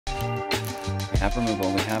have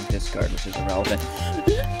removal, we have discard, which is irrelevant.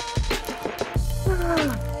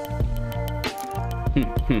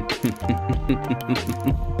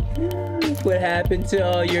 What happened to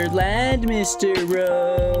all your land, Mr.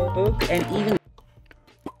 Rogue? And even...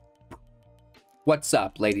 What's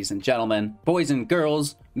up, ladies and gentlemen, boys and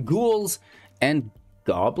girls, ghouls and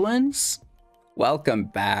goblins? Welcome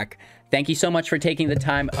back. Thank you so much for taking the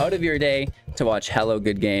time out of your day to watch Hello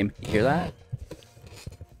Good Game. You hear that?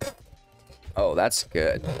 Oh, that's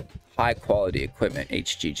good. High quality equipment,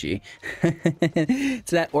 HGG.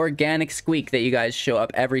 It's that organic squeak that you guys show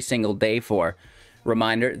up every single day for.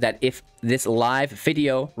 Reminder that if this live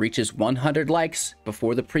video reaches 100 likes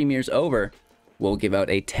before the premiere's over, we'll give out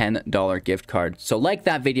a $10 gift card. So like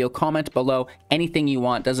that video, comment below anything you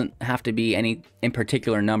want. Doesn't have to be any in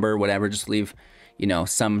particular number, whatever. Just leave, you know,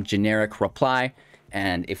 some generic reply.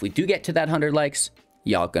 And if we do get to that 100 likes,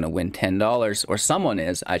 y'all gonna win $10, or someone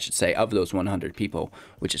is, I should say, of those 100 people,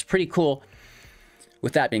 which is pretty cool.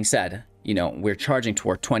 With that being said, you know, we're charging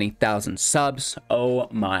toward 20,000 subs. Oh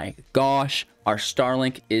my gosh. Our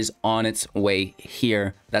Starlink is on its way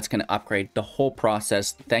here. That's going to upgrade the whole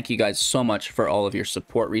process. Thank you guys so much for all of your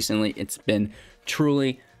support recently. It's been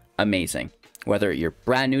truly amazing. Whether you're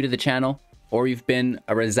brand new to the channel or you've been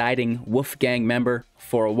a residing Wolfgang member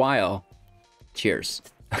for a while, cheers.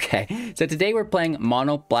 Okay, so today we're playing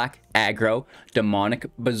Mono Black Aggro Demonic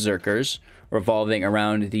Berserkers, revolving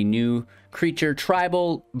around the new creature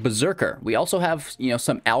Tribal Berserker. We also have, you know,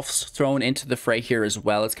 some elves thrown into the fray here as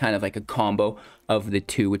well. It's kind of like a combo of the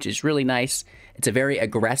two, which is really nice. It's a very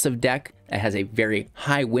aggressive deck. It has a very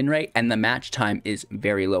high win rate, and the match time is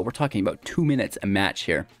very low. We're talking about 2 minutes a match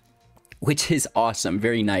here, which is awesome.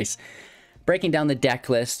 Very nice. Breaking down the deck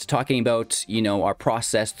list, talking about, you know, our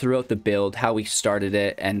process throughout the build, how we started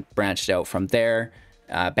it and branched out from there,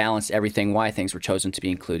 balanced everything, why things were chosen to be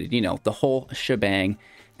included, you know, the whole shebang.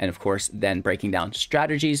 And of course, then breaking down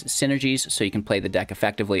strategies, synergies, so you can play the deck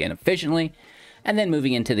effectively and efficiently. And then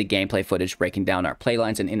moving into the gameplay footage, breaking down our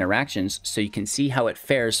playlines and interactions so you can see how it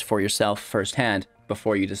fares for yourself firsthand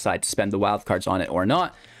before you decide to spend the wildcards on it or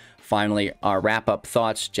not. Finally, our wrap-up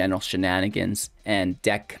thoughts, general shenanigans, and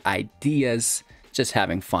deck ideas. Just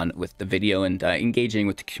having fun with the video and engaging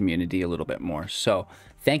with the community a little bit more. So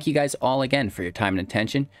thank you guys all again for your time and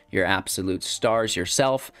attention. You're absolute stars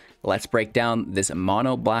yourself. Let's break down this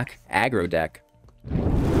Mono Black Aggro deck.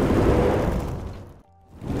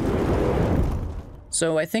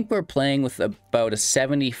 So I think we're playing with about a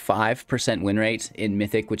 75% win rate in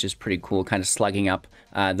Mythic, which is pretty cool, kind of slugging up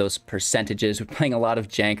those percentages. We're playing a lot of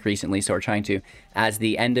jank recently, so we're trying to, as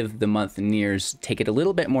the end of the month nears, take it a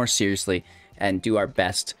little bit more seriously and do our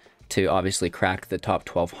best to obviously crack the top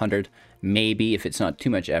 1200. Maybe if it's not too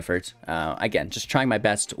much effort. Again, just trying my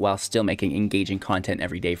best while still making engaging content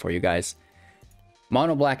every day for you guys.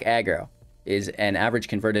 Mono Black Aggro is an average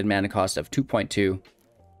converted mana cost of 2.2,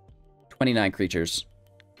 29 creatures,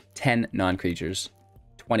 10 non-creatures,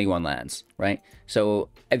 21 lands, right? So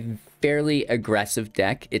a fairly aggressive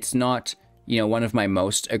deck. It's not, you know, one of my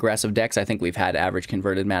most aggressive decks. I think we've had average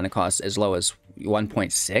converted mana costs as low as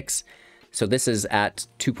 1.6. So this is at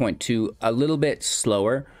 2.2, a little bit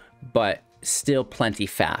slower, but still plenty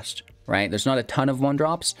fast, right? There's not a ton of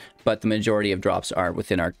 1-drops, but the majority of drops are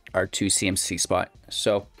within our 2 CMC spot.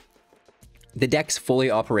 So the deck's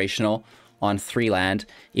fully operational on 3 land.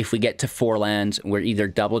 If we get to 4 lands, we're either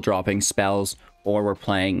double dropping spells or we're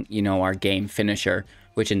playing, you know, our game finisher,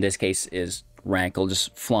 which in this case is Rankle,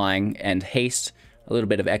 just flying and haste, a little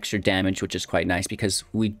bit of extra damage, which is quite nice because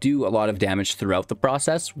we do a lot of damage throughout the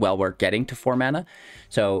process while we're getting to 4 mana.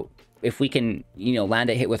 So if we can, you know, land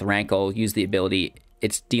a hit with Rankle, use the ability,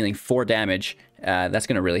 it's dealing 4 damage. That's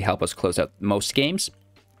going to really help us close out most games.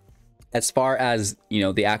 As far as, you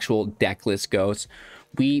know, the actual deck list goes,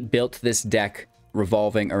 we built this deck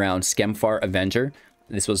revolving around Skemfar Avenger.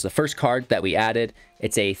 This was the first card that we added.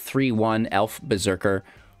 It's a 3/1 Elf Berserker.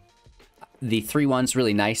 The 3/1's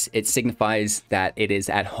really nice. It signifies that it is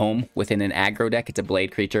at home within an aggro deck. It's a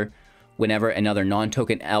blade creature. Whenever another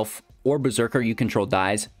non-token elf or berserker you control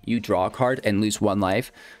dies, you draw a card and lose 1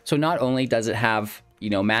 life. So not only does it have, you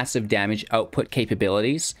know, massive damage output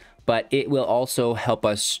capabilities, but it will also help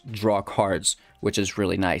us draw cards, which is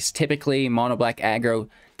really nice. Typically, Mono Black Aggro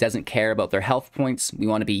doesn't care about their health points. We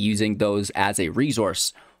want to be using those as a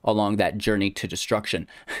resource along that journey to destruction.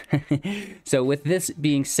 So with this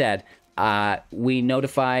being said, we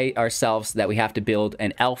notify ourselves that we have to build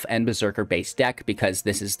an Elf and Berserker based deck because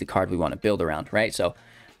this is the card we want to build around, right? So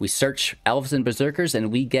we search Elves and Berserkers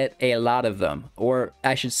and we get a lot of them, or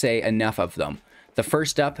I should say enough of them. The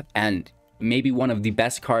first up, and maybe one of the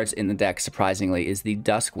best cards in the deck, surprisingly, is the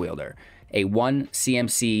Duskwielder. A 1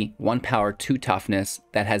 CMC, 1 power, 2 toughness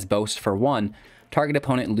that has boast for 1. Target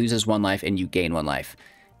opponent loses 1 life and you gain 1 life.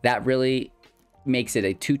 That really makes it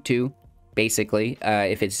a 2/2, basically,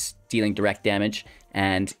 if it's dealing direct damage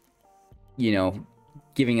and, you know,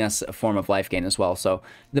 giving us a form of life gain as well. So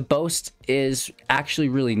the boast is actually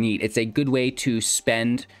really neat. It's a good way to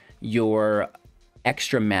spend your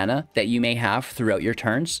extra mana that you may have throughout your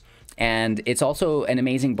turns. And it's also an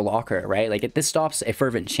amazing blocker, right? Like this stops a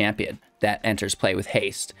Fervent Champion that enters play with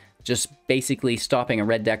haste. Just basically stopping a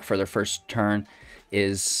red deck for their first turn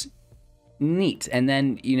is neat. And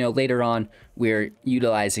then, you know, later on, we're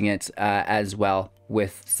utilizing it as well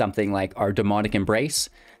with something like our Demonic Embrace.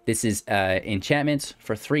 This is enchantment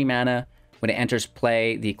for 3 mana. When it enters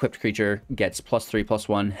play, the equipped creature gets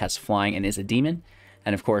 +3/+1, has flying, and is a demon.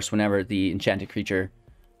 And of course, whenever the enchanted creature,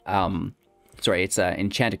 it's an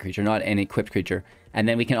enchanted creature, not an equipped creature. And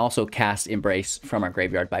then we can also cast Embrace from our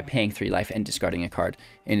graveyard by paying 3 life and discarding a card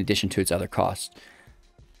in addition to its other costs.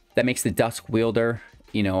 That makes the Duskwielder,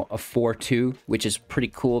 you know, a 4/2, which is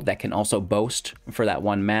pretty cool. That can also boast for that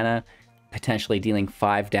 1 mana, potentially dealing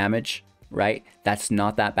 5 damage, right? That's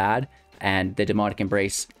not that bad. And the Demonic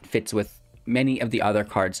Embrace fits with many of the other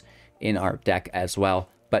cards in our deck as well.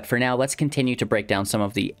 But for now, let's continue to break down some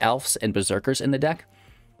of the Elves and Berserkers in the deck.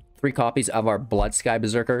 3 copies of our Bloodsky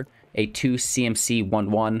Berserker, a 2 CMC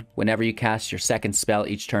 1/1. Whenever you cast your second spell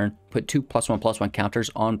each turn, put 2 +1/+1 counters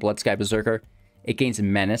on Bloodsky Berserker. It gains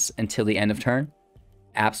Menace until the end of turn.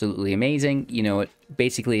 Absolutely amazing. You know, it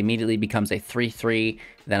basically immediately becomes a 3/3,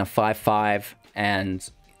 then a 5/5, and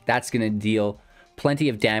that's going to deal plenty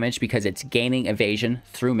of damage because it's gaining evasion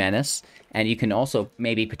through Menace. And you can also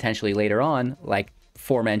maybe potentially later on, like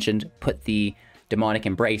aforementioned, put the Demonic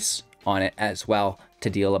Embrace on it as well to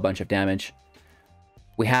deal a bunch of damage.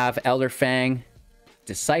 We have Elderfang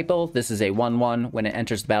Disciple. This is a 1/1. When it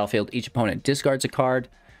enters the battlefield, each opponent discards a card.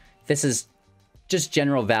 This is just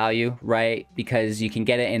general value, right? Because you can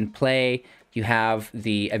get it in play. You have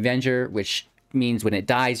the Avenger, which means when it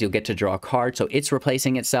dies, you'll get to draw a card. So it's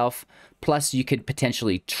replacing itself. Plus, you could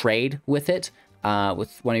potentially trade with it,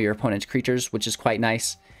 with one of your opponent's creatures, which is quite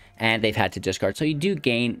nice. And they've had to discard. So you do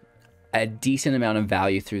gain a decent amount of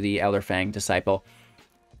value through the Elderfang Disciple.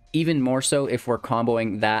 Even more so if we're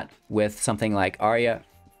comboing that with something like Ayara,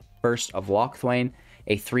 First of Locthwain,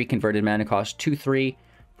 a 3 converted mana cost, 2/3.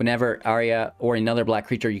 Whenever Ayara or another black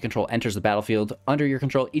creature you control enters the battlefield under your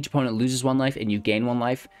control, each opponent loses 1 life and you gain 1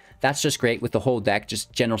 life. That's just great with the whole deck,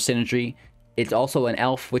 just general synergy. It's also an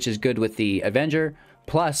elf, which is good with the Avenger.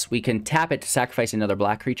 Plus, we can tap it to sacrifice another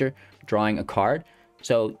black creature, drawing a card.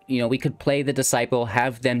 So, you know, we could play the Disciple,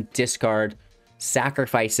 have them discard,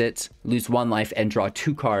 sacrifice it, lose 1 life, and draw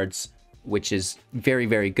 2 cards, which is very,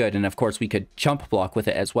 very good. And of course, we could chump block with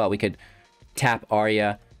it as well. We could tap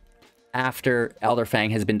Ayara after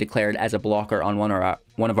Elderfang has been declared as a blocker on one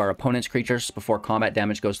of our opponent's creatures. Before combat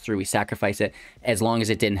damage goes through, we sacrifice it. As long as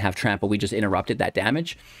it didn't have trample, we just interrupted that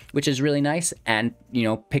damage, which is really nice. And, you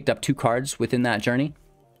know, picked up 2 cards within that journey,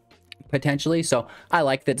 potentially. So I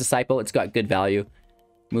like the Disciple. It's got good value.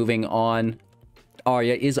 Moving on,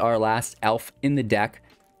 Ayara is our last elf in the deck.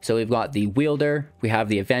 So we've got the Wielder, we have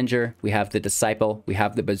the Avenger, we have the Disciple, we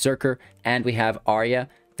have the Berserker, and we have Ayara.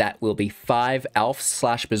 That will be 5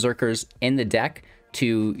 elves/berserkers in the deck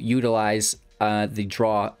to utilize the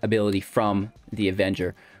draw ability from the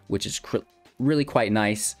Avenger, which is really quite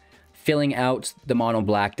nice. Filling out the mono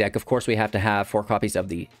black deck, of course, we have to have 4 copies of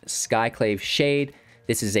the Skyclave Shade.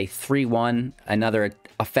 This is a 3/1, another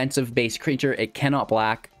offensive-based creature. It cannot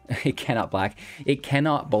block,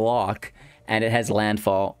 and it has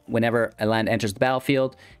landfall. Whenever a land enters the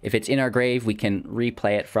battlefield, if it's in our grave, we can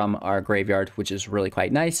replay it from our graveyard, which is really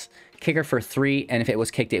quite nice. Kicker for 3, and if it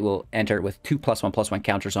was kicked, it will enter with 2 +1/+1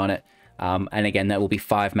 counters on it. And again, that will be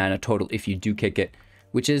 5 mana total if you do kick it,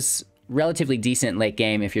 which is relatively decent late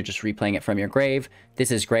game if you're just replaying it from your grave.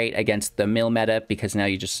 This is great against the mill meta because now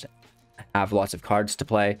you just have lots of cards to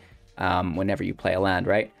play whenever you play a land,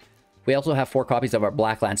 right? We also have 4 copies of our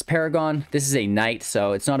Blacklance Paragon. This is a knight,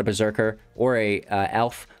 so it's not a berserker or a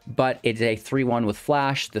elf, but it's a 3/1 with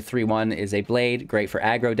flash. The 3/1 is a blade, great for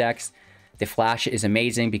aggro decks. The flash is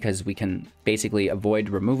amazing because we can basically avoid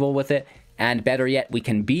removal with it. And better yet, we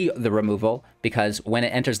can be the removal because when it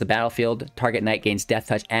enters the battlefield, target knight gains death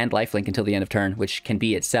touch and lifelink until the end of turn, which can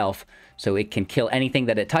be itself. So it can kill anything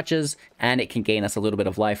that it touches, and it can gain us a little bit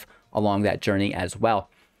of life along that journey as well.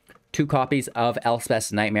 2 copies of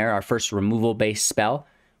Elspeth's Nightmare, our first removal-based spell.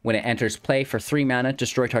 When it enters play for 3 mana,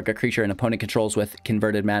 destroy target creature an opponent controls with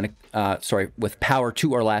converted mana, with power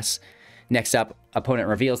 2 or less. Next up, opponent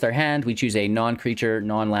reveals their hand. We choose a non-creature,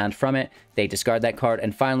 non-land from it. They discard that card,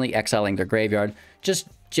 and finally exiling their graveyard. Just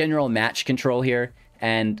general match control here,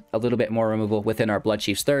 and a little bit more removal within our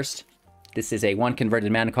Bloodchief's Thirst. This is a 1 converted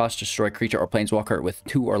mana cost, destroy creature or planeswalker with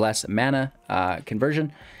 2 or less mana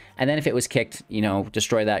conversion. And then if it was kicked, you know,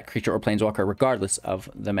 destroy that creature or planeswalker regardless of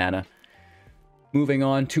the mana. Moving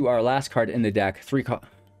on to our last card in the deck, 3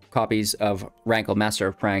 copies of Rankle, Master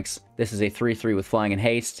of Pranks. This is a 3/3 with flying and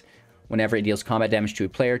haste. Whenever it deals combat damage to a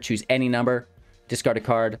player, choose any number, discard a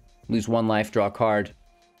card, lose 1 life, draw a card,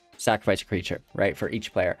 sacrifice a creature, right, for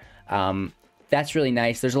each player. That's really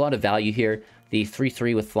nice. There's a lot of value here. The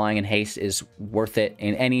 3/3 with flying and haste is worth it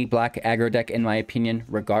in any black aggro deck, in my opinion,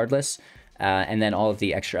 regardless. And then all of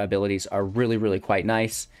the extra abilities are really, really quite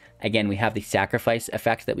nice. Again, we have the sacrifice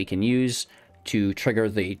effect that we can use to trigger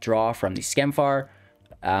the draw from the Skemfar,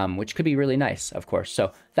 which could be really nice, of course.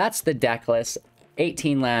 So that's the deck list.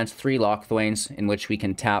 18 lands, 3 Locthwains, in which we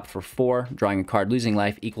can tap for 4, drawing a card, losing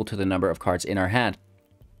life equal to the number of cards in our hand.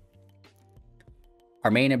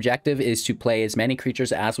 Our main objective is to play as many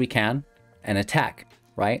creatures as we can and attack,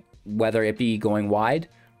 right? Whether it be going wide,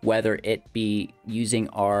 whether it be using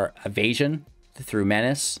our evasion through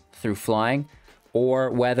menace, through flying, or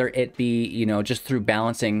whether it be, you know, just through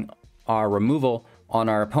balancing our removal on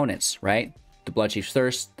our opponents, right? The Bloodchief's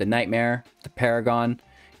Thirst, the Nightmare, the Paragon,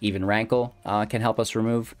 even Rankle can help us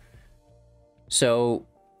remove. So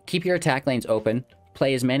keep your attack lanes open.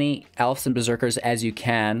 Play as many Elves and Berserkers as you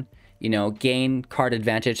can. You know, gain card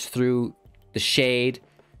advantage through the Shade,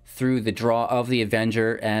 through the draw of the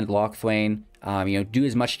Avenger and Locthwain. You know, do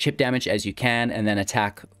as much chip damage as you can, and then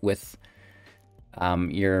attack with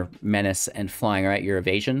your menace and flying, right? Your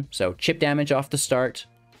evasion. So chip damage off the start,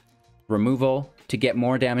 removal to get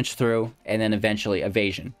more damage through, and then eventually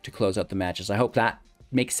evasion to close out the matches. I hope that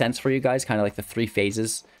makes sense for you guys, kind of like the 3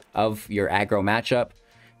 phases of your aggro matchup,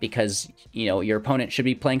 because, you know, your opponent should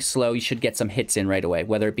be playing slow. You should get some hits in right away,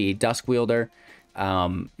 whether it be Duskwielder,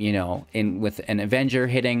 you know, with an Avenger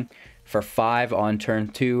hitting for 5 on turn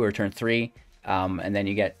 2 or turn 3, and then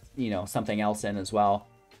you get, you know, something else in as well.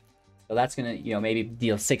 So that's going to, you know, maybe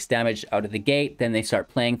deal 6 damage out of the gate. Then they start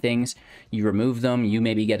playing things. You remove them. You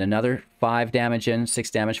maybe get another 5 damage in,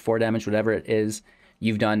 6 damage, 4 damage, whatever it is.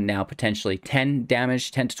 You've done now potentially 10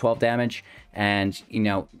 damage, 10 to 12 damage. And, you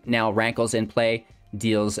know, now Rankle's in play,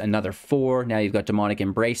 deals another 4. Now you've got Demonic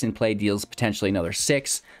Embrace in play, deals potentially another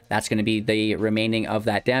 6. That's going to be the remaining of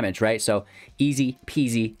that damage, right? So easy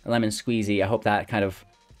peasy, lemon squeezy. I hope that kind of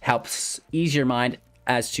helps ease your mind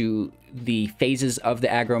as to the phases of the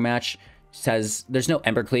aggro match. Says there's no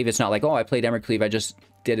Embercleave. It's not like, oh, I played Embercleave, I just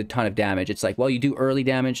did a ton of damage. It's like, well, you do early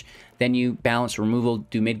damage, then you balance removal,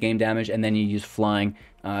 do mid-game damage, and then you use flying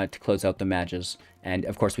to close out the matches. And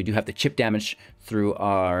of course, we do have the chip damage through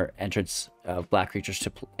our entrance of black creatures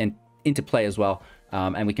into play as well.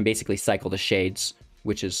 And we can basically cycle the shades,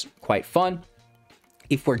 which is quite fun.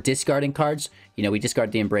 If we're discarding cards, you know, we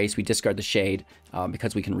discard the Embrace, we discard the Shade,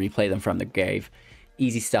 because we can replay them from the grave.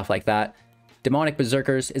 Easy stuff like that. Demonic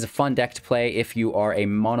Berserkers is a fun deck to play if you are a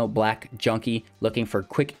mono black junkie looking for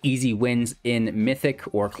quick, easy wins in Mythic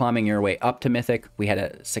or climbing your way up to Mythic. We had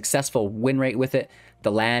a successful win rate with it.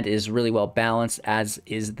 The land is really well balanced, as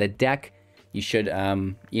is the deck. You should,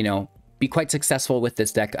 you know, be quite successful with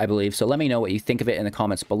this deck, I believe. So let me know what you think of it in the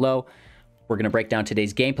comments below. We're going to break down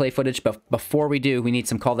today's gameplay footage, but before we do, we need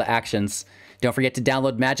some call to actions. Don't forget to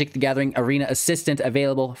download Magic the Gathering Arena Assistant,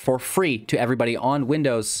 available for free to everybody on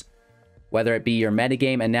Windows. Whether it be your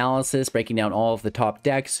metagame analysis, breaking down all of the top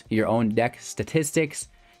decks, your own deck statistics,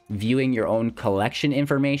 viewing your own collection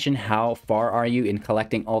information, how far are you in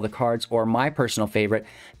collecting all the cards, or my personal favorite,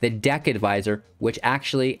 the Deck Advisor, which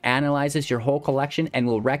actually analyzes your whole collection and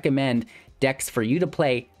will recommend decks for you to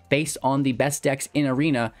play based on the best decks in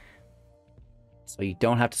Arena, so you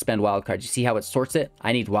don't have to spend wildcards. You see how it sorts it?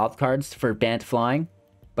 I need wildcards for Bant Flying,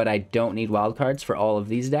 but I don't need wildcards for all of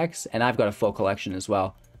these decks, and I've got a full collection as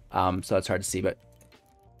well. So it's hard to see, but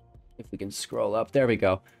if we can scroll up, there we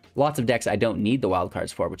go. Lots of decks I don't need the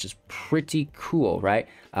wildcards for, which is pretty cool, right?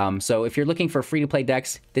 So if you're looking for free-to-play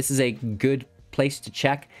decks, this is a good place to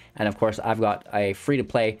check. And of course, I've got a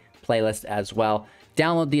free-to-play playlist as well.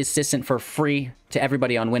 Download the Assistant for free to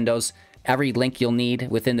everybody on Windows. Every link you'll need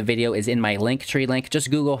within the video is in my Linktree link.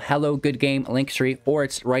 Just Google Hello Good Game Linktree, or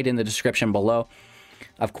it's right in the description below.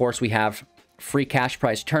 Of course, we have free cash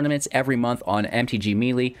prize tournaments every month on MTG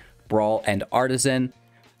Melee, Brawl, and Artisan.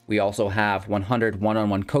 We also have 100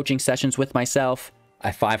 one-on-one coaching sessions with myself,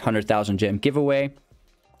 a 500,000 gem giveaway,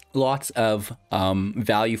 lots of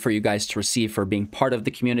value for you guys to receive for being part of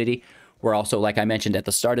the community. We're also, like I mentioned at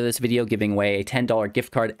the start of this video, giving away a $10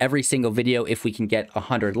 gift card every single video if we can get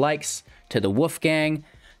 100 likes to the Wolfgang.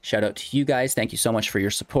 Shout out to you guys. Thank you so much for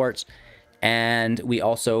your support. And we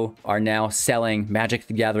also are now selling Magic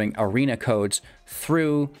the Gathering Arena codes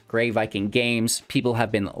through Grey Viking Games. People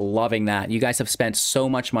have been loving that. You guys have spent so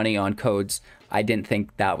much money on codes. I didn't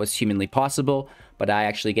think that was humanly possible, but I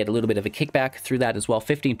actually get a little bit of a kickback through that as well,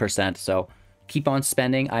 15%. So keep on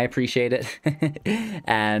spending. I appreciate it.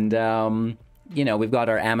 And, you know, we've got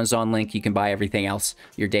our Amazon link. You can buy everything else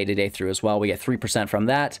your day-to-day through as well. We get 3% from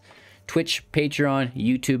that. Twitch, Patreon,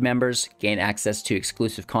 YouTube members gain access to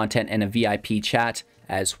exclusive content and a VIP chat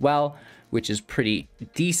as well, which is pretty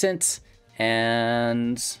decent.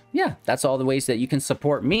 And yeah, that's all the ways that you can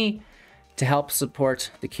support me to help support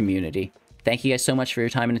the community. Thank you guys so much for your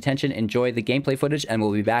time and attention. Enjoy the gameplay footage, and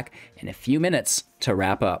we'll be back in a few minutes to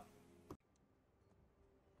wrap up.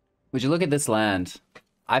 Would you look at this land?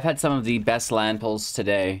 I've had some of the best land pulls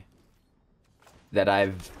today that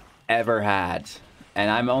I've ever had. And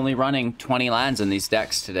I'm only running 20 lands in these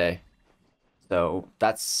decks today. So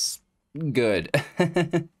that's good.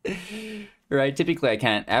 Right? Typically I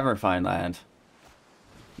can't ever find land.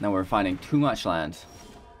 Now we're finding too much land.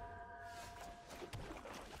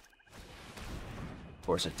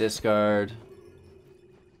 Force a discard.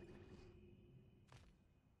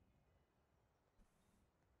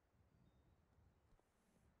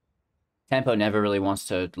 Tempo never really wants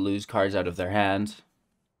to lose cards out of their hand.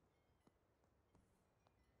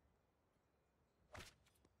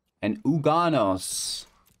 And Uganos.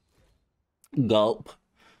 Gulp.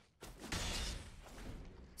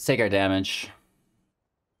 Let's take our damage.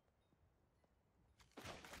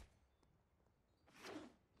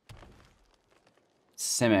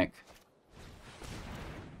 Simic.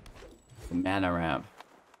 Mana ramp.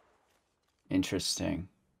 Interesting.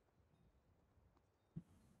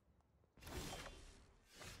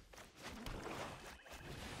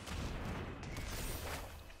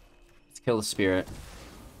 Let's kill the spirit.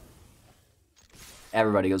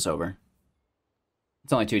 Everybody goes over.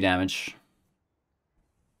 It's only 2 damage.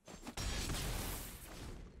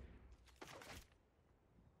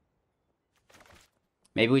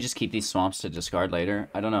 Maybe we just keep these swamps to discard later.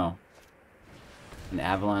 I don't know. An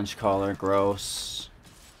avalanche caller, gross.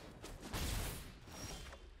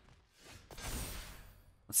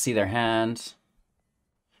 Let's see their hand.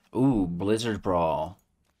 Ooh, Blizzard Brawl.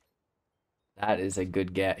 That is a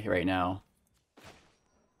good get right now.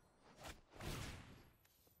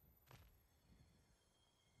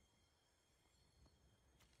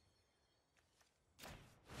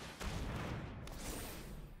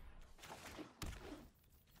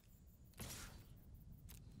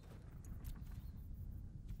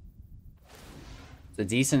 It's a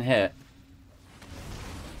decent hit.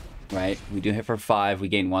 Right? We do hit for 5, we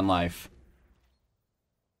gain 1 life.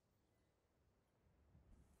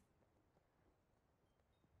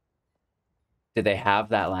 Did they have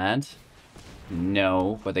that land?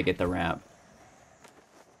 No, but they get the ramp.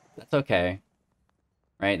 That's okay.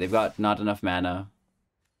 Right? They've got not enough mana.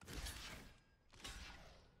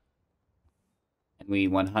 And we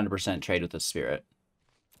 100% trade with the spirit.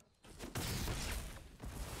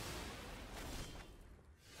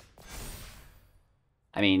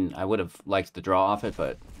 I mean, I would have liked the draw off it,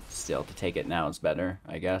 but still, to take it now is better,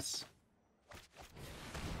 I guess.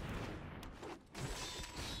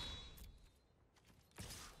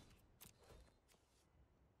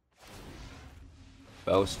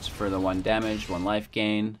 Boast for the 1 damage, 1 life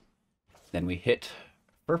gain. Then we hit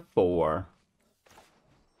for 4.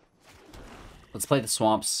 Let's play the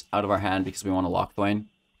swamps out of our hand because we want a Locthwain.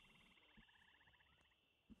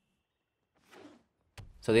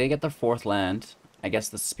 So they get their 4th land. I guess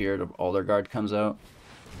the Spirit of Aldergard comes out.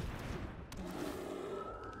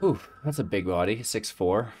 Ooh, that's a big body.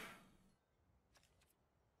 6/4.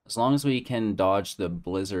 As long as we can dodge the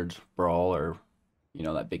Blizzard Brawl or, you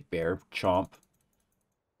know, that big bear chomp,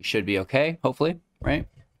 we should be okay, hopefully, right?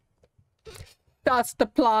 That's the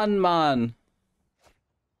plan, man!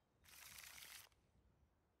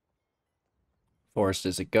 Forest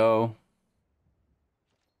is a go.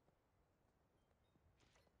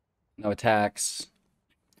 No attacks.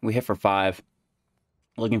 We hit for 5.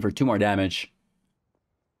 Looking for 2 more damage.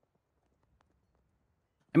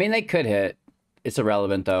 I mean, they could hit. It's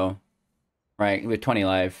irrelevant, though. Right? We have 20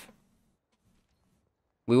 life.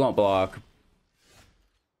 We won't block.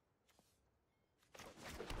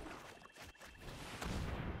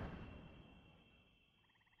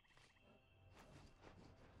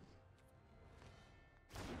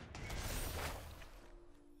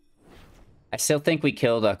 I still think we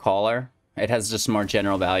killed a caller. It has just more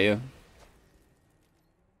general value.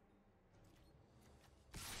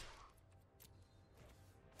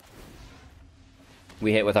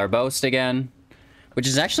 We hit with our boast again, which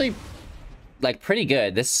is actually, like, pretty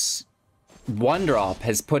good. This one drop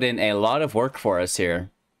has put in a lot of work for us here.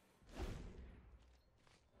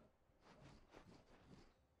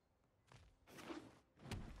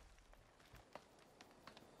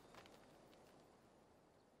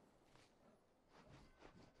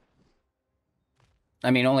 I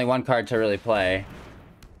mean, only one card to really play.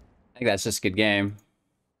 I think that's just a good game.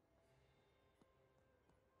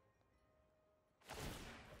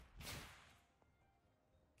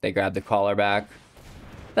 They grab the collar back.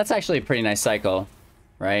 That's actually a pretty nice cycle,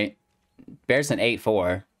 right? Bears an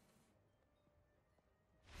 8-4.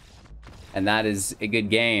 And that is a good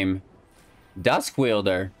game.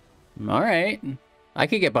 Duskwielder. All right. I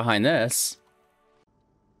could get behind this.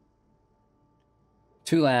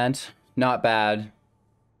 2 land. Not bad.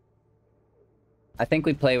 I think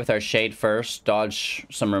we play with our Shade first. Dodge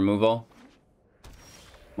some removal.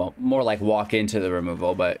 Well, more like walk into the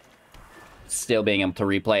removal, but still being able to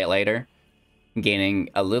replay it later. Gaining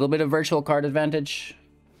a little bit of virtual card advantage.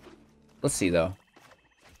 Let's see, though.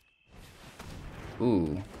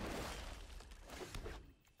 Ooh.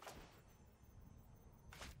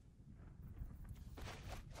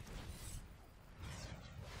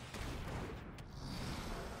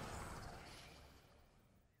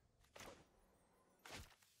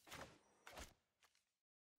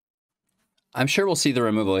 I'm sure we'll see the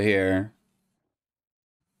removal here.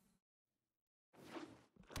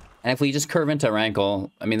 And if we just curve into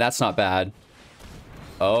Rankle, I mean, that's not bad.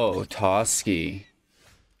 Oh, Toski.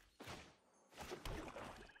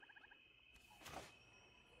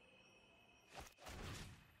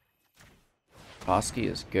 Toski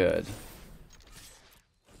is good.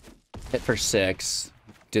 Hit for 6.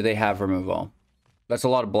 Do they have removal? That's a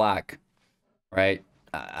lot of black, right?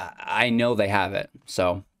 I know they have it,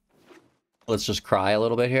 so let's just cry a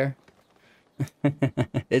little bit here.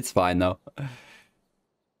 It's fine, though.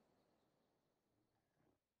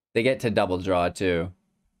 They get to double draw, too.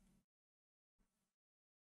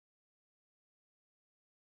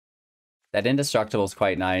 That Indestructible is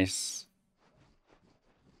quite nice.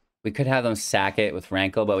 We could have them sack it with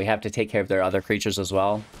Rankle, but we have to take care of their other creatures as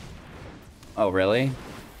well. Oh, really?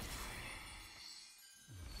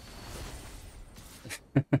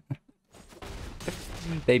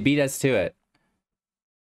 They beat us to it.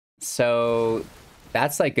 So,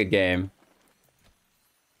 that's like a game.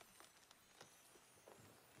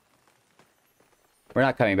 We're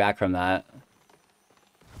not coming back from that.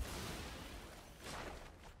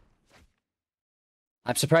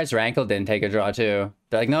 I'm surprised Rankle didn't take a draw too.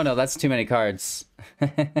 They're like, no, that's too many cards.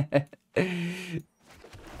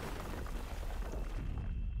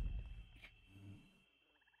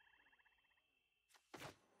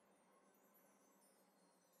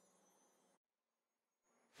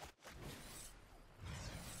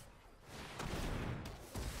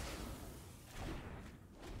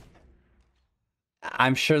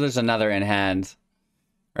 I'm sure there's another in hand,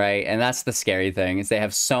 right? And that's the scary thing, is they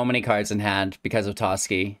have so many cards in hand because of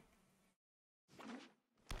Toski.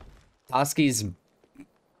 Toski's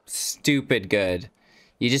stupid good.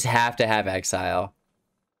 You just have to have Exile.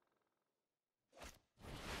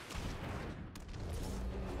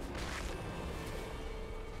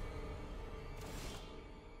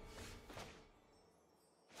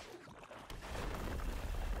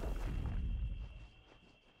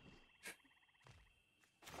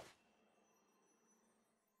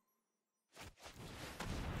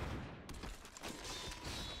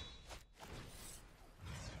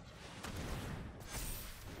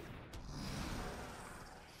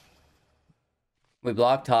 We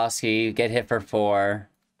block Toski, get hit for 4.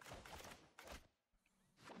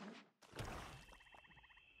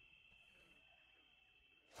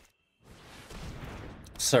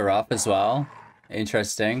 Seraph as well.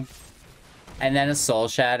 Interesting. And then a Soul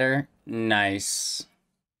Shatter. Nice.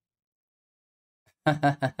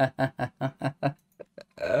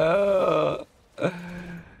 Oh.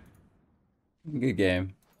 Good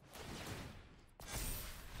game.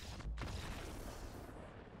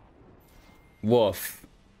 Woof.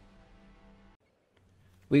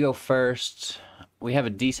 We go first. We have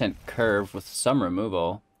a decent curve with some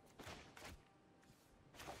removal.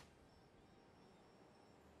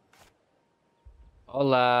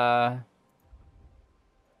 Hola.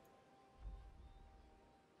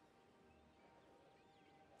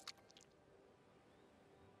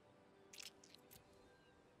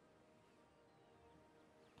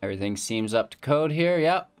 Everything seems up to code here.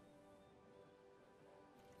 Yep.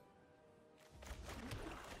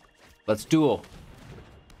 Let's duel.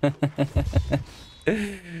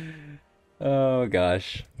 Oh,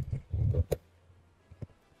 gosh.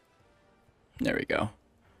 There we go.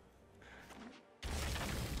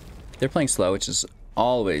 They're playing slow, which is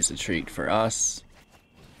always a treat for us.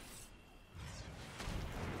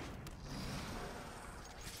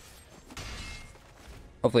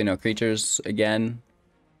 Hopefully no creatures again.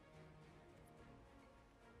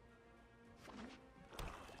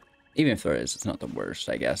 Even if there is, it's not the worst,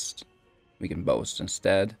 I guess. We can boast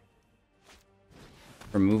instead.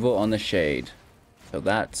 Removal on the Shade. So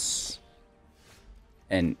that's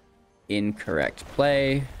an incorrect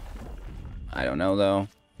play. I don't know, though.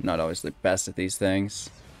 I'm not always the best at these things.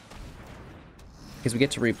 Because we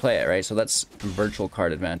get to replay it, right? So that's virtual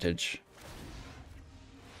card advantage.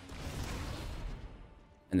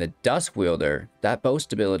 And the Duskwielder, that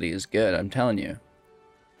boast ability is good, I'm telling you.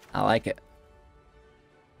 I like it.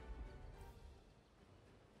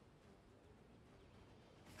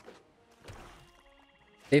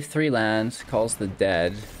 They have 3 lands, calls the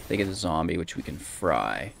dead. They get a zombie, which we can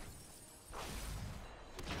fry.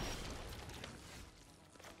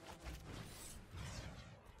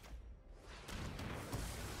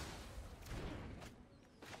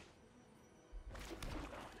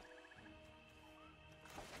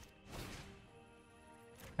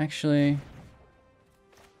 Actually,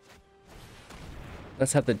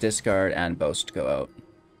 let's have the discard and boast go out.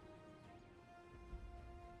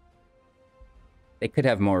 They could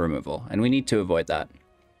have more removal, and we need to avoid that.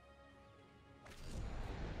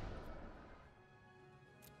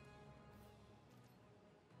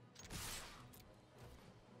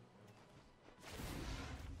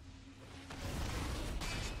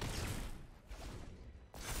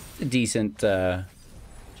 A decent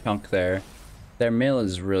chunk there. Their mill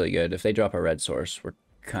is really good. If they drop a red source, we're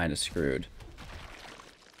kind of screwed.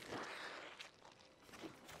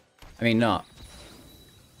 I mean, not.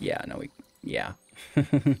 Yeah, no, yeah.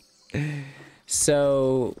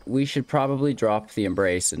 So we should probably drop the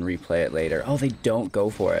Embrace and replay it later. Oh, they don't go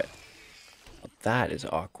for it. Well, that is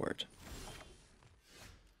awkward.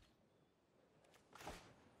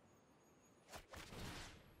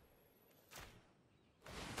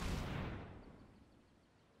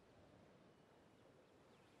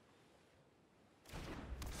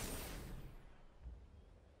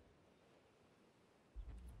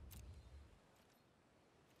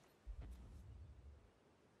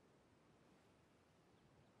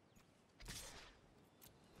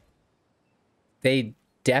 They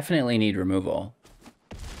definitely need removal.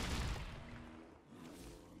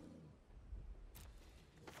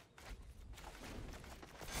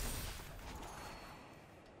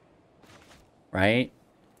 Right?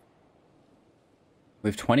 We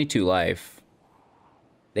have 22 life.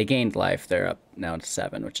 They gained life. They're up now to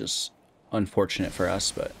 7, which is unfortunate for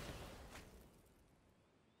us, but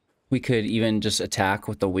we could even just attack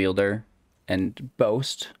with the wielder and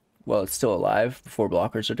boast while it's still alive before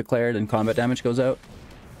blockers are declared and combat damage goes out.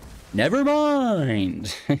 Never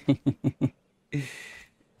mind.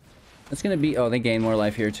 That's gonna be... Oh, they gain more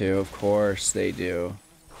life here too. Of course they do.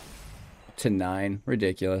 Up to 9.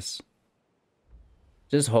 Ridiculous.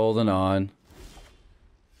 Just holding on.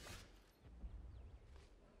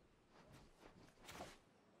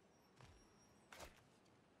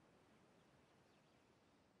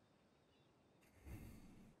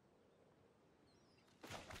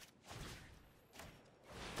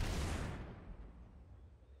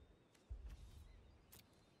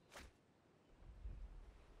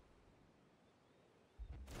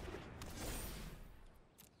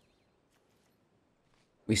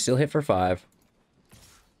 We still hit for 5.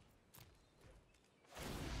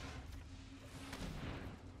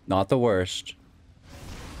 Not the worst.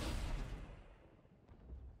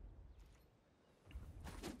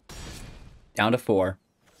 Down to 4.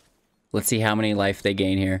 Let's see how many life they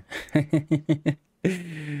gain here.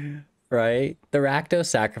 Right? The Rakdos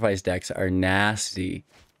sacrifice decks are nasty.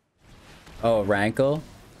 Oh, Rankle?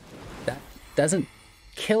 That doesn't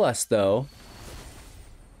kill us, though.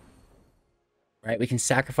 Right? We can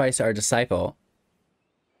sacrifice our Disciple.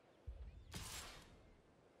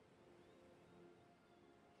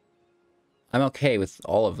 I'm okay with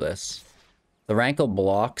all of this. The Rankle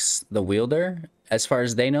blocks the wielder, as far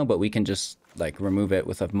as they know, but we can just, like, remove it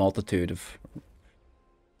with a multitude of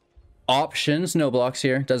options. No blocks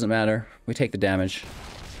here. Doesn't matter. We take the damage.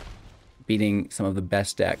 Beating some of the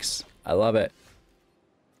best decks. I love it.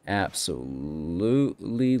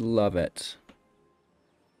 Absolutely love it.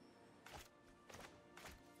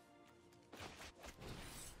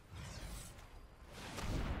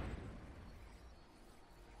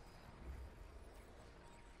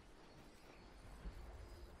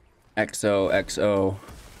 XO.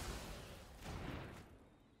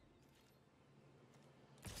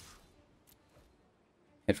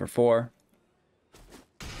 Hit for 4.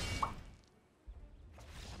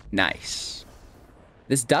 Nice.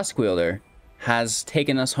 This Duskwielder has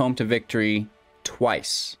taken us home to victory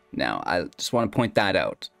twice. Now, I just want to point that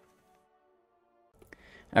out.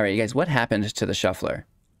 Alright, you guys, what happened to the Shuffler?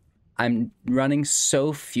 I'm running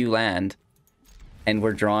so few land, and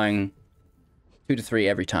we're drawing 2 to 3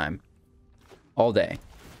 every time. All day.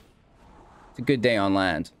 It's a good day on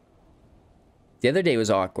land. The other day was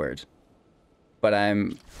awkward, but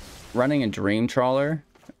I'm running a Dream Trawler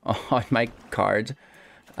on my card,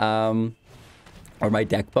 or my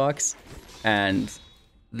deck box, and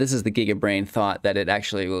this is the Giga Brain thought that it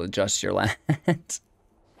actually will adjust your land.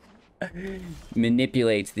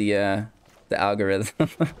 Manipulate the algorithm.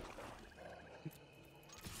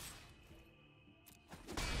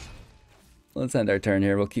 Let's end our turn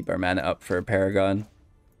here. We'll keep our mana up for a Paragon.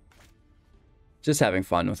 Just having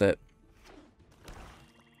fun with it.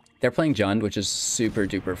 They're playing Jund, which is super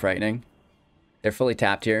duper frightening. They're fully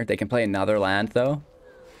tapped here. They can play another land, though.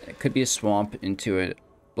 It could be a swamp into a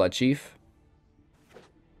Bloodchief.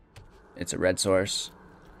 It's a red source.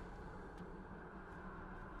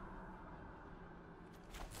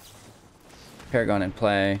 Paragon in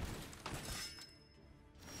play.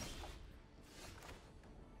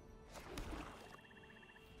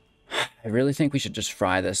 I really think we should just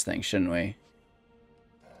fry this thing, shouldn't we?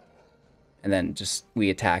 And then just we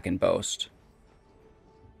attack and boast.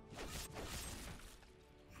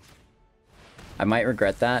 I might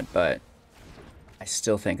regret that, but I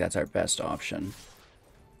still think that's our best option.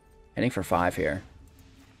 Heading for 5 here.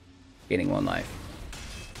 Gaining 1 life.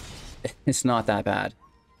 It's not that bad.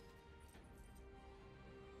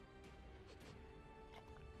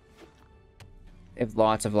 They have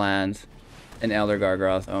lots of land. An Elder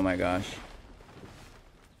Gargoth, oh my gosh.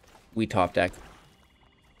 We top deck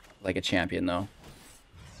like a champion, though.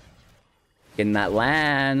 Getting that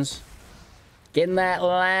land. Getting that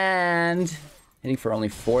land. Hitting for only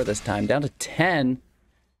 4 this time. Down to 10.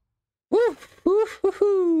 Woo! Woo! Woo!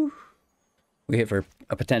 Woo! We hit for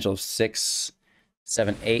a potential of 6,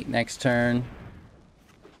 7, 8 next turn.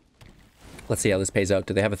 Let's see how this pays out.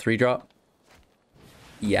 Do they have a 3-drop?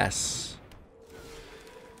 Yes.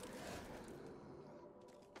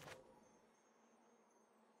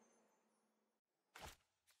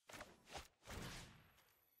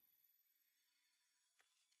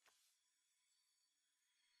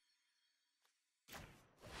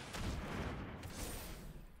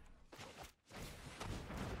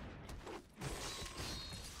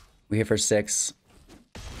 We hit for 6.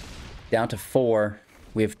 Down to 4.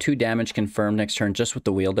 We have 2 damage confirmed next turn just with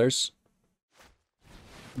the wielders.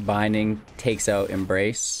 Binding takes out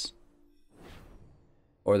Embrace.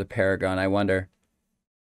 Or the Paragon, I wonder.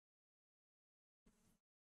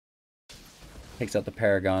 Takes out the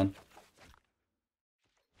Paragon.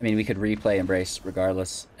 I mean, we could replay Embrace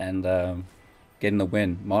regardless and get in the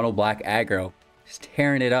win. Mono black aggro. Just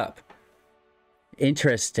tearing it up.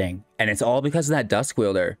 Interesting. And it's all because of that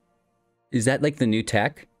Duskwielder. Is that like the new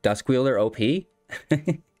tech? Duskwielder OP?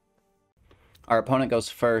 Our opponent goes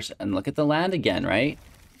first, and look at the land again, right?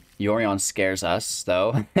 Yorion scares us,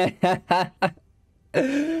 though.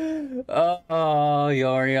 Oh,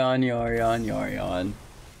 Yorion, Yorion, Yorion.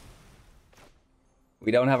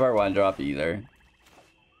 We don't have our 1-drop either.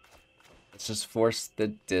 Let's just force the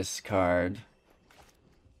discard.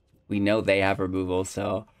 We know they have removal,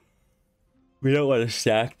 so we don't want to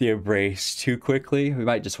stack the Embrace too quickly. We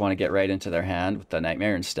might just want to get right into their hand with the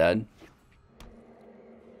Nightmare instead.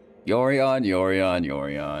 Yorion, Yorion,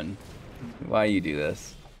 Yorion. Why you do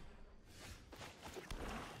this?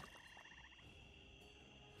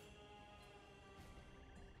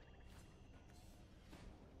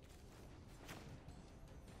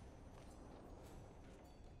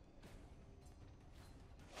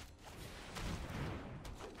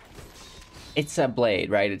 It's a blade,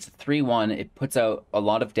 right? It's a 3/1. It puts out a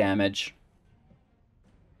lot of damage.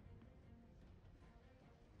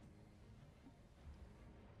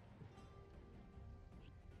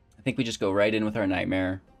 I think we just go right in with our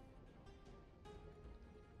Nightmare.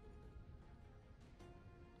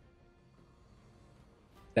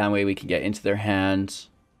 That way we can get into their hand.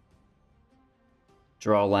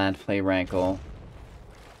 Draw land, play Rankle.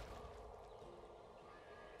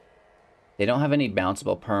 They don't have any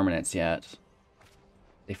bounceable permanents yet.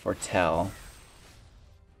 They foretell.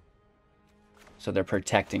 So they're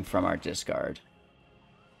protecting from our discard.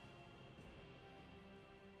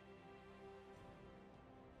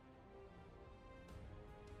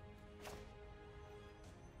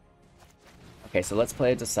 Okay, so let's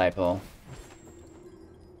play a Disciple.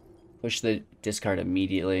 Push the discard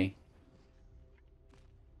immediately.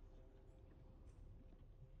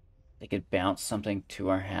 They could bounce something to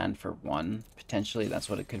our hand for 1, potentially. That's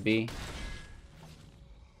what it could be.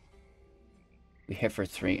 We hit for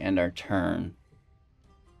 3, end our turn.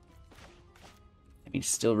 I mean,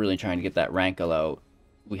 still really trying to get that Rankle out.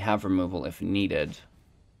 We have removal if needed,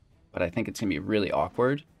 but I think it's going to be really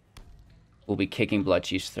awkward. We'll be kicking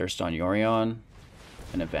Bloodchief's Thirst on Yorion.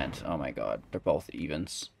 An event. Oh my god, they're both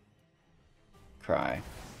evens. Cry.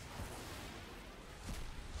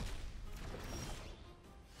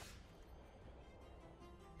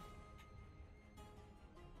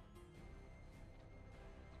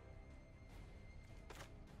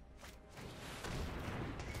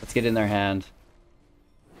 Let's get in their hand.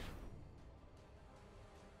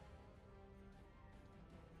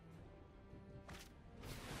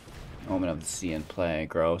 Omen of the Sea in play.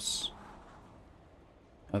 Gross.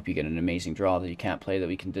 I hope you get an amazing draw that you can't play that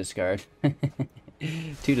we can discard. 2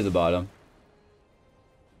 to the bottom.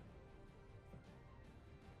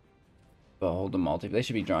 Behold the multi. They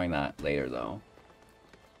should be drawing that later though.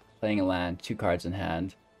 Playing a land, 2 cards in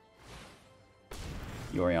hand.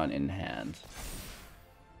 Yorion in hand.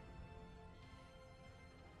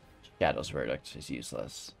 Shadow's Verdict is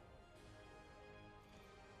useless.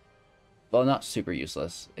 Well, not super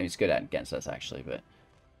useless. I mean, it's good against us, actually, but...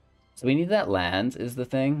 So we need that land, is the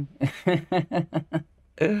thing.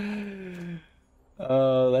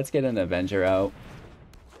 Oh, let's get an Avenger out.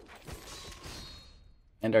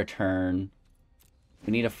 End our turn.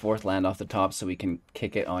 We need a 4th land off the top so we can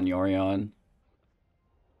kick it on Yorion.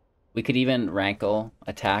 We could even Rankle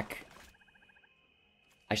attack.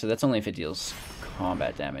 Actually, that's only if it deals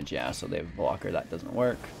combat damage, yeah, so they have a blocker. That doesn't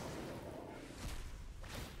work.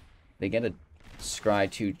 They get a Scry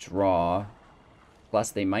 2 draw.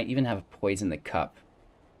 Plus, they might even have Poison the Cup.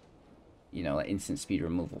 You know, instant speed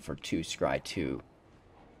removal for 2 Scry 2.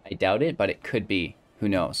 I doubt it, but it could be. Who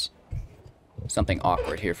knows? Something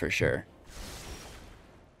awkward here for sure.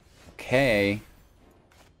 Okay.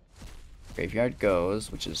 Graveyard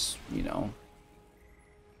goes, which is, you know,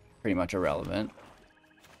 pretty much irrelevant.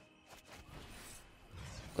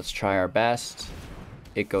 Let's try our best.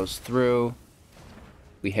 It goes through.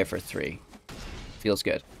 We hit for 3. Feels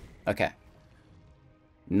good. Okay.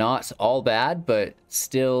 Not all bad, but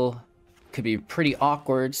still could be pretty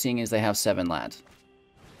awkward seeing as they have 7 land.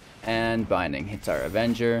 And Binding hits our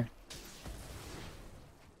Avenger.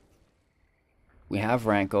 We have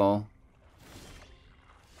Rankle.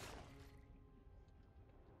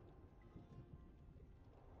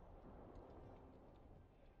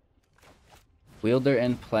 Wielder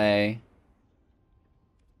in play.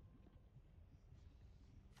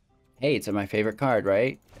 Hey, it's my favorite card,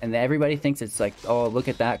 right? And everybody thinks it's like, oh, look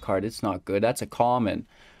at that card. It's not good. That's a common.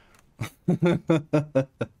 No,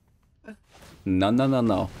 no, no,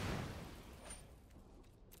 no.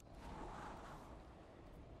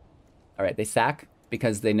 All right, they sack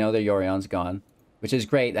because they know their Yorion's gone, which is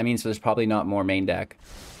great. That means there's probably not more main deck.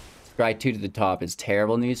 Scry 2 to the top is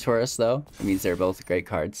terrible news for us, though. It means they're both great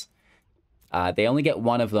cards. They only get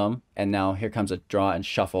 1 of them, and now here comes a draw and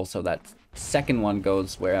shuffle, so that second one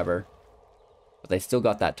goes wherever. But they still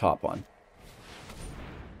got that top one.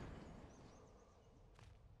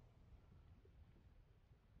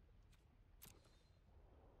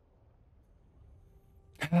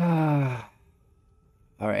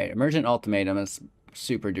 Alright, Emergent Ultimatum is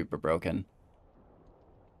super duper broken.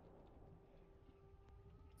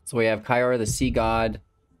 So we have Ayara the Sea God.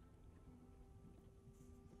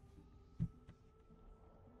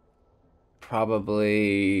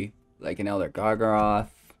 Probably like an Elder Gargaroth.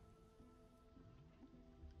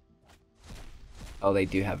 Oh, they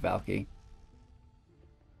do have Valky.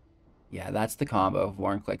 Yeah, that's the combo of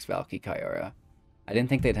Warnclick's Valky Ayara. I didn't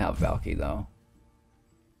think they'd have Valky though.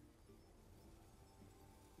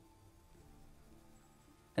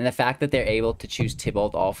 And the fact that they're able to choose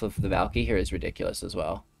Tybalt off of the Valky here is ridiculous as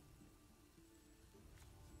well.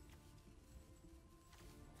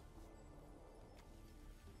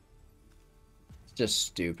 It's just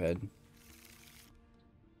stupid.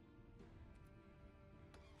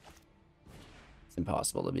 It's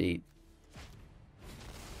impossible to beat.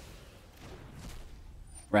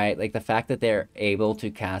 Right? Like the fact that they're able to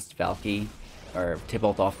cast Valky or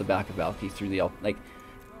Tybalt off the back of Valky through the like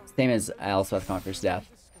same as Elspeth Conquers Death.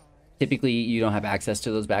 Typically, you don't have access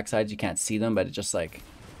to those backsides. You can't see them, but it just, like,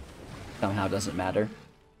 somehow doesn't matter.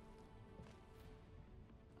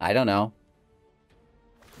 I don't know.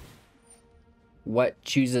 What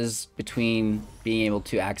chooses between being able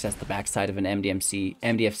to access the backside of an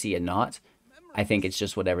MDFC and not? I think it's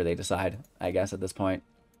just whatever they decide, I guess, at this point.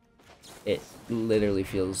 It literally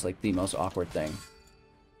feels like the most awkward thing.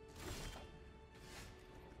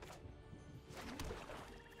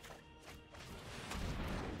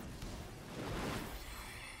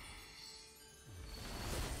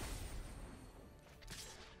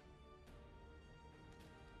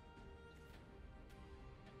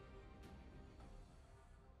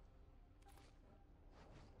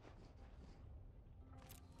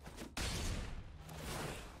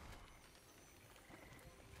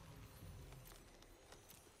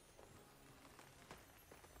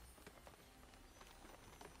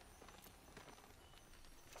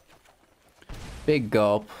 Big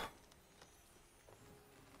gulp.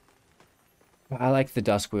 I like the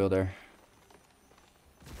Duskwielder.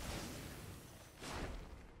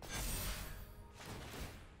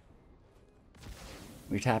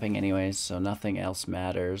 We're tapping anyways, so nothing else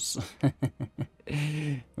matters.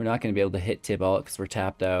 We're not going to be able to hit Tibalt because we're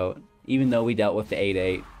tapped out. Even though we dealt with the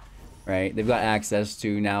 8/8, right? They've got access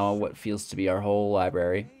to now what feels to be our whole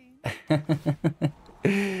library.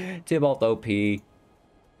 Tibalt OP.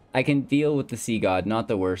 I can deal with the Sea God, not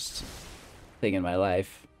the worst thing in my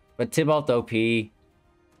life. But Tibalt OP.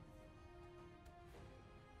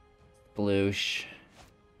 Bloosh.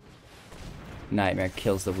 Nightmare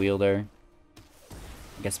kills the wielder.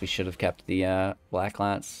 I guess we should have kept the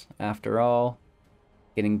Blacklance after all.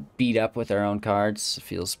 Getting beat up with our own cards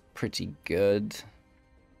feels pretty good.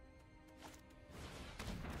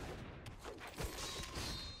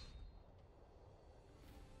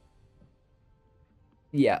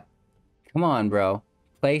 Yeah. Come on, bro.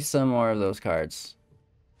 Play some more of those cards.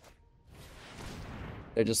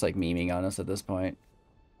 They're just like memeing on us at this point.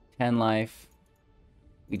 10 life.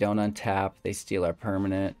 We don't untap. They steal our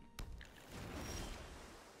permanent.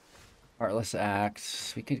 Heartless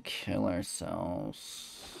Act. We could kill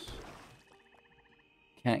ourselves.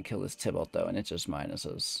 Can't kill this Tibalt though, and it just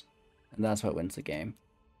minuses. And that's what wins the game.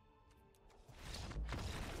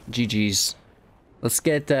 GG's. Let's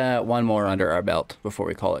get one more under our belt before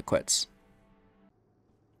we call it quits.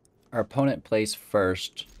 Our opponent plays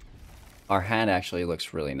first. Our hand actually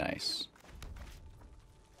looks really nice.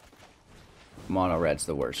 Mono red's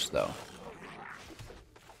the worst though.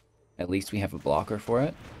 At least we have a blocker for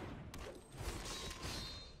it.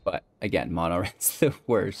 But again, mono red's the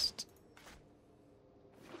worst.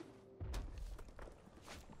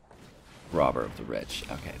 Robber of the rich.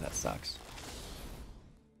 Okay, that sucks.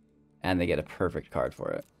 And they get a perfect card for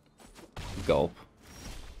it. Gulp.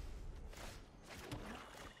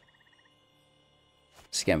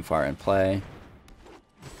 Skemfar in play.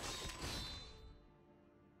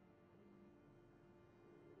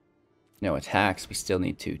 No attacks. We still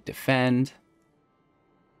need to defend.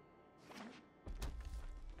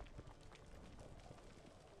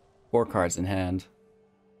 Four cards in hand.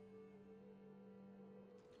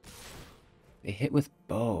 They hit with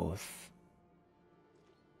both.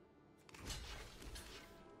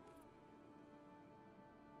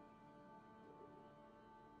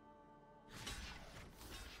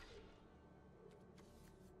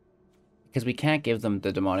 Because we can't give them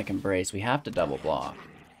the Demonic Embrace, we have to double block.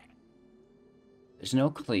 There's no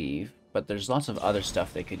cleave, but there's lots of other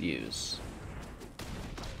stuff they could use.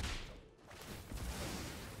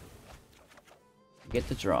 Get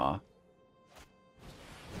the draw.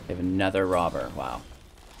 They have another robber. Wow.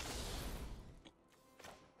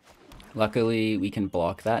 Luckily, we can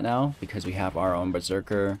block that now because we have our own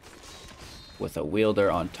Berserker with a wielder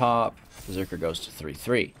on top. Berserker goes to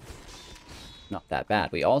 3/3. Not that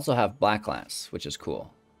bad. We also have Blacklance, which is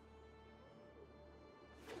cool.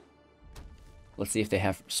 Let's see if they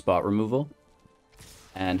have spot removal.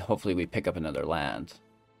 And hopefully we pick up another land.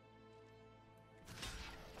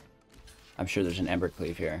 I'm sure there's an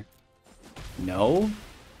Embercleave here. No?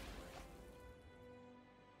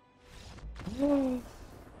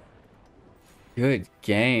 Good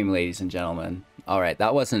game, ladies and gentlemen. Alright,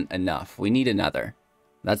 that wasn't enough. We need another.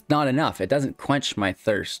 That's not enough. It doesn't quench my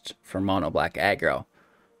thirst for mono black aggro.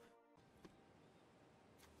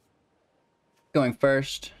 Going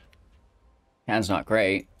first. Hand's not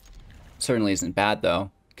great. Certainly isn't bad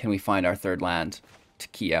though. Can we find our third land to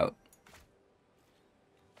key out?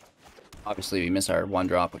 Obviously we miss our one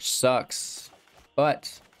drop, which sucks.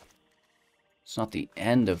 But it's not the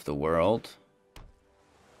end of the world.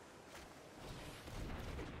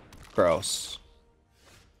 Gross.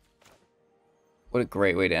 What a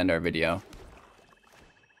great way to end our video.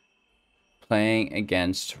 Playing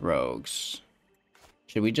against rogues.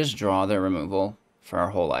 Should we just draw their removal for our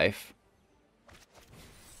whole life?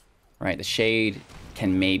 Right, the Shade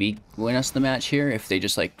can maybe win us the match here if they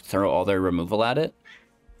just like throw all their removal at it.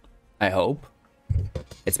 I hope.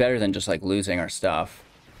 It's better than just like losing our stuff.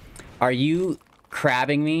 Are you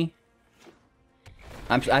crabbing me?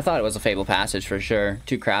 I thought it was a Fable Passage for sure.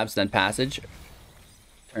 2 crabs, then Passage.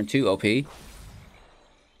 Turn 2 OP.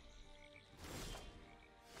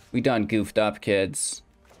 We done goofed up, kids.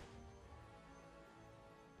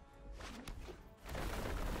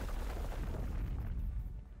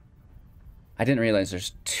 I didn't realize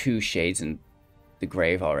there's 2 Shades in the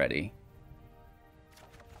grave already.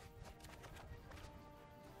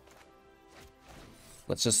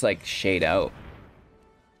 Let's just like shade out.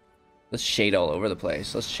 Let's shade all over the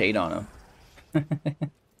place. Let's shade on him.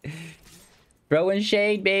 Throw in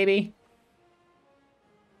shade, baby.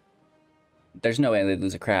 There's no way they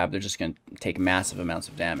lose a crab. They're just going to take massive amounts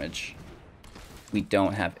of damage. We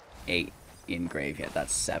don't have 8 in grave yet.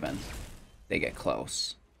 That's 7. They get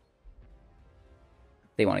close.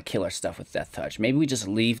 They want to kill our stuff with Death Touch. Maybe we just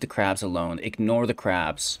leave the crabs alone. Ignore the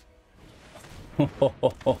crabs.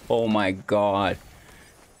 Oh my god.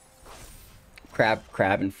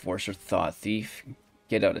 Crab Enforcer Thought Thief.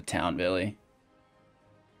 Get out of town, Billy.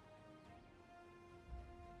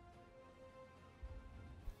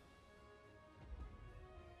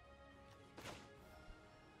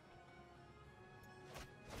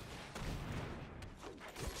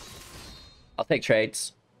 I'll take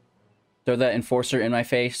trades. Throw the Enforcer in my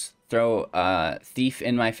face. Throw Thief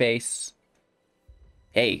in my face.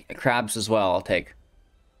 Hey, crabs as well, I'll take.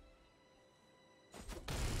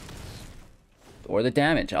 Or the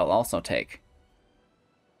damage, I'll also take.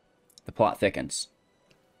 The plot thickens.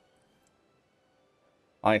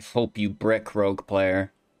 I hope you brick, rogue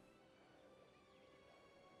player.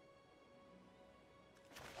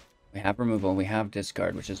 We have removal, we have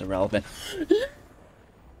discard, which is irrelevant.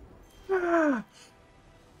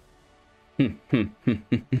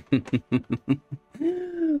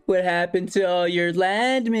 What happened to all your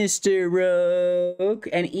land, Mr. Rogue?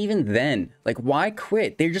 And even then, like, why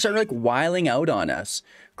quit? They just are like wiling out on us.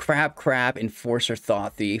 Crab, Enforcer,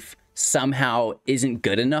 Thought Thief somehow isn't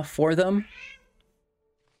good enough for them.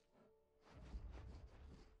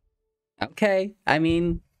 Okay, I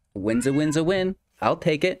mean, win's a win. I'll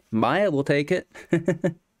take it. Maya will take it.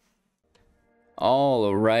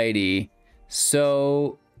 Alrighty.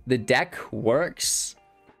 So the deck works.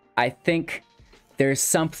 I think there's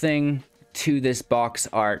something to this box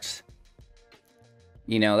art.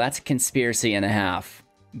 You know, that's a conspiracy and a half.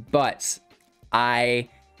 But I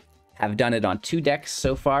have done it on 2 decks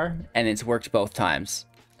so far, and it's worked both times.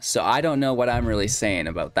 So I don't know what I'm really saying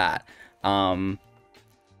about that.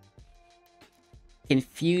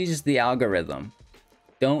 Confuse the algorithm.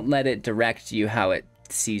 Don't let it direct you how it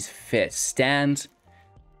sees fit. Stand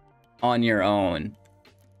on your own.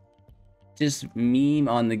 Just meme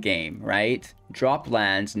on the game, right? Drop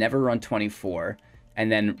lands, never run 24,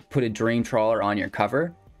 and then put a Dream Trawler on your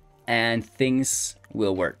cover, and things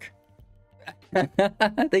will work.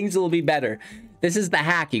 Things will be better. This is the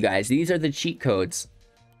hack, you guys. These are the cheat codes.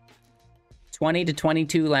 20 to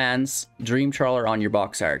 22 lands, Dream Trawler on your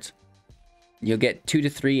box art. You'll get 2 to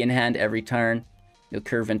 3 in hand every turn. You'll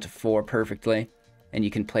curve into 4 perfectly. And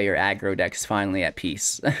you can play your aggro decks finally at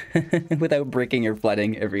peace. Without bricking or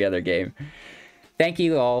flooding every other game. Thank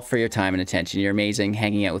you all for your time and attention. You're amazing,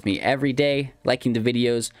 hanging out with me every day, liking the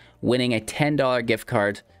videos, winning a $10 gift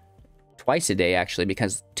card. Twice a day, actually,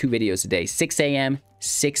 because 2 videos a day. 6 a.m.,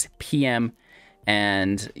 6 p.m.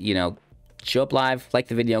 And, you know, show up live, like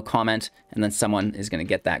the video, comment, and then someone is going to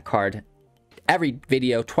get that card. Every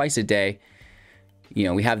video, twice a day. You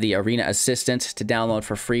know, we have the Arena Assistant to download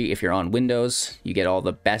for free if you're on Windows. You get all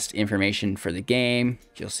the best information for the game.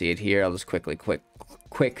 You'll see it here. I'll just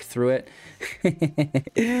quick through it.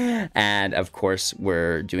 And of course,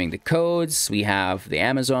 we're doing the codes. We have the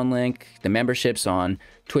Amazon link, the memberships on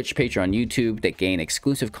Twitch, Patreon, YouTube that gain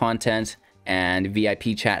exclusive content, and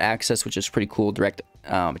VIP chat access, which is pretty cool. Direct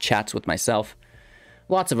chats with myself.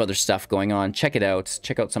 Lots of other stuff going on. Check it out.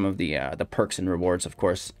 Check out some of the perks and rewards, of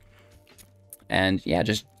course. And yeah,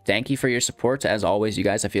 just thank you for your support. As always, you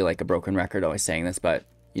guys, I feel like a broken record always saying this, but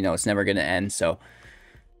you know, it's never going to end. So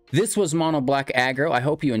this was Mono Black Aggro. I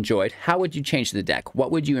hope you enjoyed. How would you change the deck? What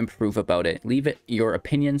would you improve about it? Leave your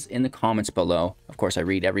opinions in the comments below. Of course, I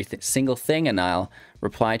read every single thing and I'll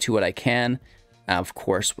reply to what I can. Of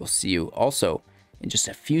course, we'll see you also in just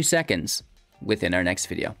a few seconds within our next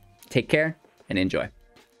video. Take care and enjoy.